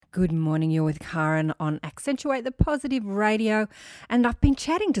Good morning, you're with Karen on Accentuate the Positive Radio, and I've been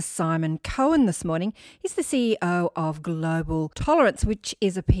chatting to Simon Cohen this morning. He's the CEO of Global Tolerance, which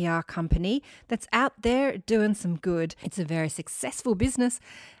is a PR company that's out there doing some good. It's a very successful business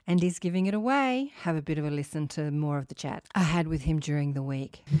and he's giving it away. Have a bit of a listen to more of the chat I had with him during the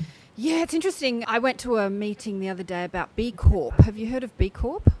week. Yeah, it's interesting. I went to a meeting the other day about B Corp. Have you heard of B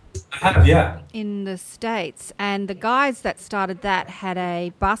Corp? I have, yeah. In the States, and the guys that started that had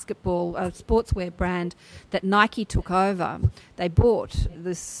a sportswear brand that Nike took over. They bought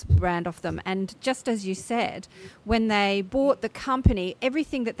this brand off them, and just as you said, when they bought the company,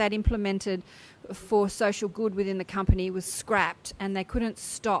 everything that they'd implemented for social good within the company was scrapped, and they couldn't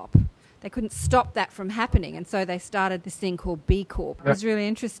stop. They couldn't stop that from happening, and so they started this thing called B Corp. It was really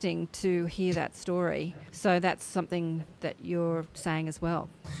interesting to hear that story. So that's something that you're saying as well.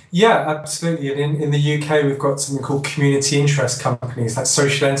 Yeah, absolutely. And in the UK, we've got something called community interest companies, like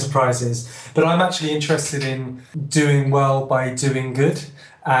social enterprises. But I'm actually interested in doing well by doing good,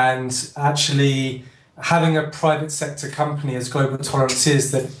 and actually having a private sector company as Global Tolerance is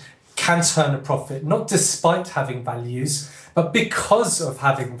that can turn a profit, not despite having values, but because of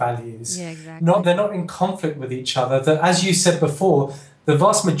having values. Yeah, exactly. They're not in conflict with each other. That, as you said before, the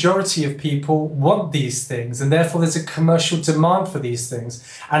vast majority of people want these things, and therefore there's a commercial demand for these things.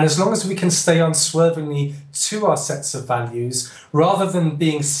 And as long as we can stay unswervingly to our sets of values, rather than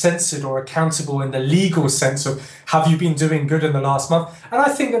being censored or accountable in the legal sense of, have you been doing good in the last month? And I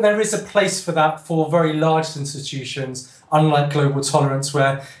think that there is a place for that for very large institutions, unlike Global Tolerance,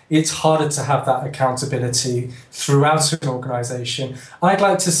 where it's harder to have that accountability throughout an organisation. I'd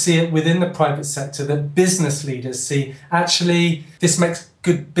like to see it within the private sector, that business leaders see, actually, this makes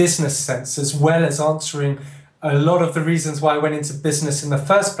good business sense, as well as answering a lot of the reasons why I went into business in the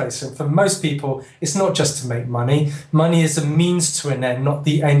first place. And for most people, it's not just to make money. Money is a means to an end, not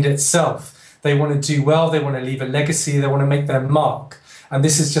the end itself. They want to do well, they want to leave a legacy, they want to make their mark. And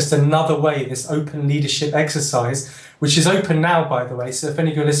this is just another way, this open leadership exercise, which is open now, by the way. So if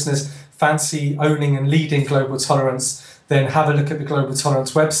any of your listeners fancy owning and leading Global Tolerance, then have a look at the Global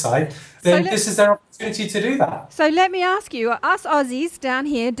Tolerance website. Then this is their opportunity to do that. So let me ask you, us Aussies down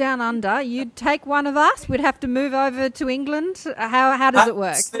here, down under, you'd take one of us? We'd have to move over to England? How does it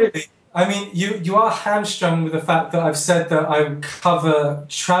work? Absolutely. I mean, you are hamstrung with the fact that I've said that I would cover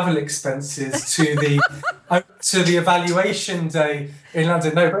travel expenses to the evaluation day in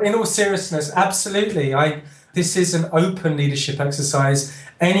London. No, but in all seriousness, absolutely. This is an open leadership exercise.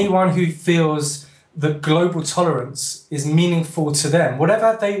 Anyone who feels that Global Tolerance is meaningful to them,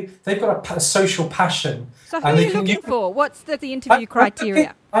 whatever they've got a social passion. So who are you looking for? What's the interview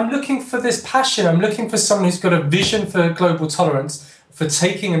criteria? I'm looking for this passion. I'm looking for someone who's got a vision for Global Tolerance, for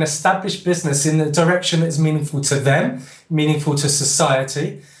taking an established business in the direction that is meaningful to them, meaningful to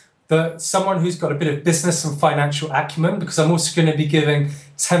society. But someone who's got a bit of business and financial acumen, because I'm also going to be giving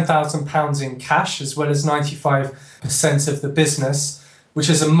 £10,000 in cash, as well as 95% of the business, which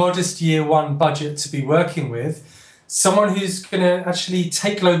is a modest year one budget to be working with. Someone who's going to actually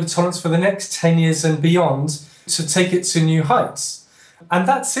take Global Tolerance for the next 10 years and beyond to take it to new heights. And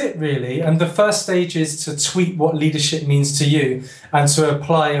that's it, really. And the first stage is to tweet what leadership means to you and to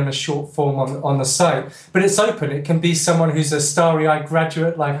apply on a short form on the site. But it's open. It can be someone who's a starry-eyed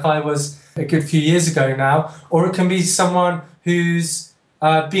graduate like I was a good few years ago now, or it can be someone who's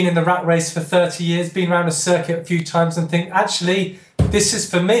been in the rat race for 30 years, been around a circuit a few times and think, actually, this is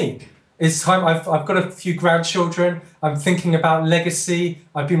for me. It's time. I've got a few grandchildren. I'm thinking about legacy.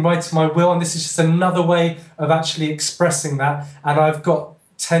 I've been writing my will, and this is just another way of actually expressing that. And I've got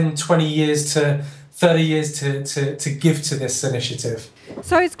 10, 20 years to 30 years to give to this initiative.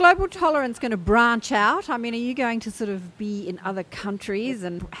 So is Global Tolerance going to branch out? I mean, are you going to sort of be in other countries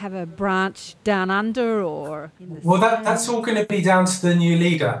and have a branch down under or in the that's all going to be down to the new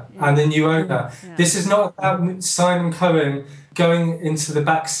leader and the new owner. Yeah. This is not about Simon Cohen going into the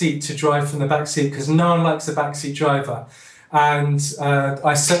back seat to drive from the back seat, because no one likes a backseat driver. And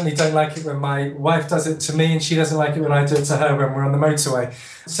I certainly don't like it when my wife does it to me, and she doesn't like it when I do it to her when we're on the motorway.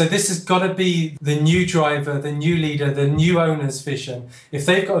 So this has got to be the new driver, the new leader, the new owner's vision. If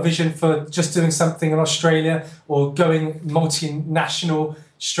they've got a vision for just doing something in Australia or going multinational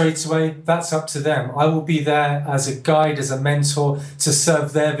straight away, that's up to them. I will be there as a guide, as a mentor, to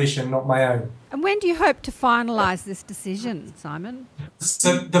serve their vision, not my own. And when do you hope to finalise this decision, Simon?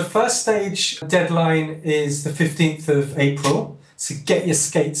 So the first stage deadline is the 15th of April. So get your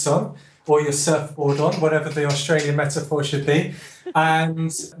skates on or your surfboard on, whatever the Australian metaphor should be.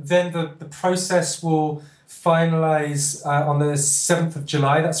 And then the process will finalise on the 7th of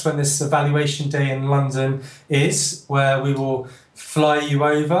July. That's when this evaluation day in London is, where we will fly you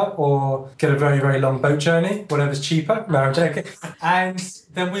over or get a very, very long boat journey, whatever's cheaper. No, I'm joking. And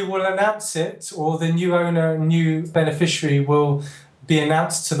then we will announce it, or the new owner, new beneficiary will be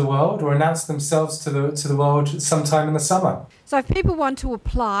announced to the world or announce themselves to the world sometime in the summer. So if people want to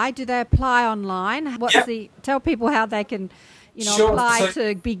apply, do they apply online? Tell people how they can apply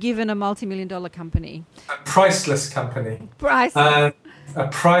to be given a multi-million-dollar company. A priceless company. Priceless. A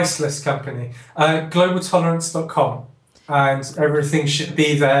priceless company. Globaltolerance.com. And everything should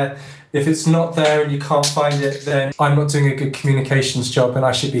be there. If it's not there and you can't find it, then I'm not doing a good communications job and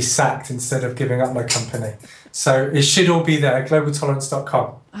I should be sacked instead of giving up my company. So it should all be there,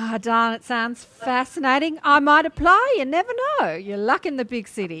 globaltolerance.com. Ah, darn, it sounds fascinating. I might apply, you never know. You're luck in the big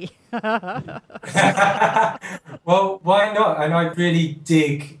city. Well, why not? And I really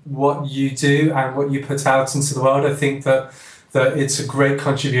dig what you do and what you put out into the world. I think that it's a great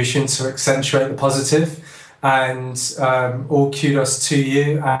contribution to accentuate the positive. And all kudos to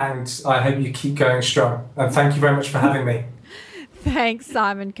you, and I hope you keep going strong. And thank you very much for having me. Thanks,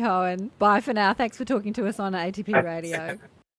 Simon Cohen. Bye for now. Thanks for talking to us on ATP Radio.